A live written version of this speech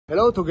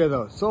Hello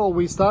together. So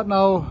we start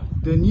now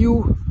the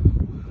new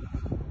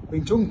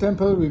Chun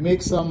Temple. We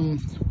make some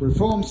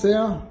reforms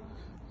there,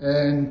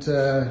 and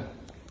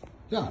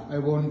I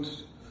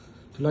want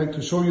to like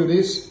to show you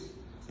this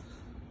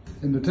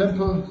in the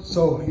temple.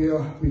 So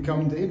here we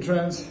come the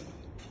entrance.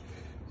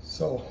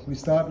 So we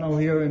start now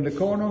here in the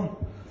corner.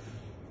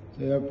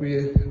 There we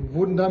have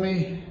wooden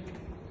dummy.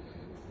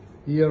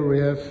 Here we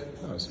have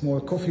a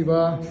small coffee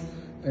bar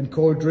and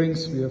cold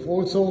drinks. We have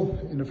also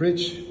in the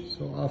fridge.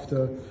 So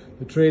after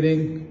the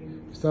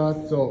training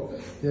start, so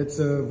that's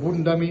a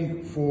wooden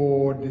dummy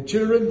for the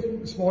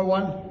children, a small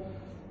one.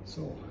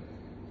 So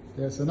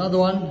there's another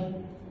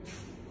one,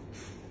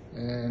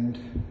 and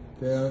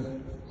there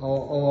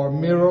are our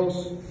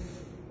mirrors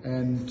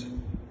and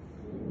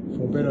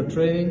for better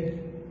training.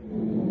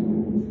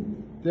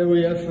 There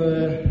we have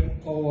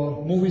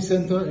our movie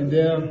center, and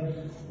there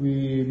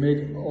we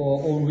make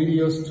our own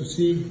videos to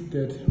see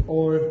that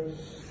all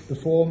the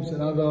forms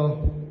and other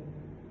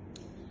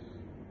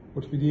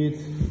what we did,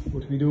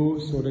 what we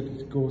do, so that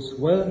it goes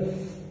well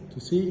to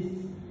see.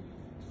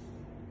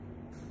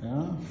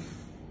 Yeah.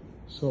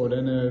 So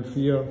then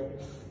here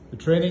the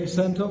training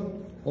center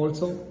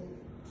also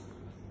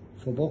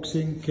for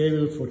boxing,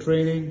 cable for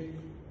training.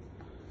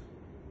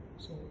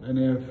 So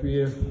then we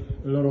have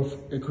a lot of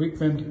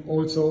equipment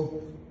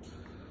also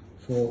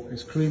for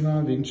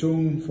eskrima, Wing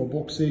Chun, for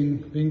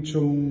boxing, Wing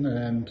Chun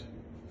and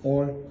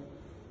all.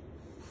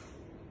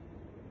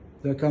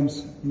 There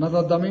comes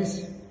another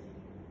dummies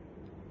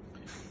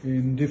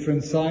in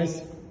different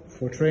size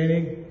for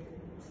training.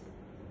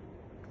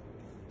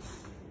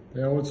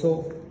 There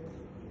also.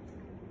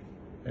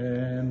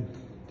 And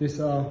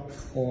these are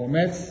our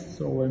mats.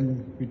 So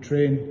when we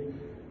train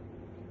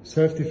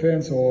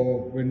self-defense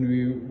or when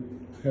we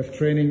have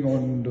training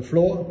on the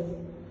floor.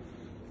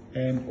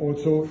 And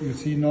also you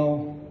see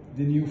now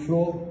the new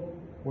floor,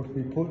 what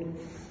we put.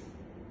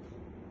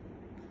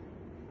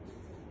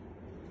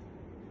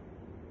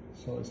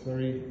 So it's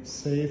very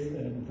safe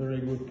and very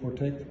good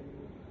protect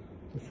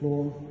the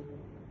floor.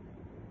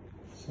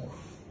 So,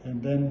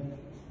 and then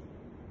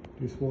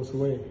this goes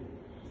away.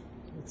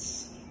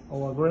 It's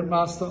our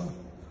grandmaster,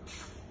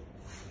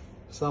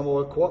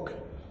 Samuel Kwok.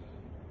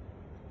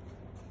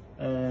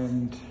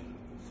 And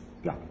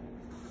yeah,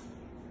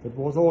 that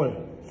was all.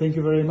 Thank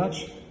you very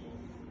much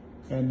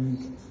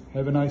and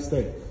have a nice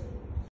day.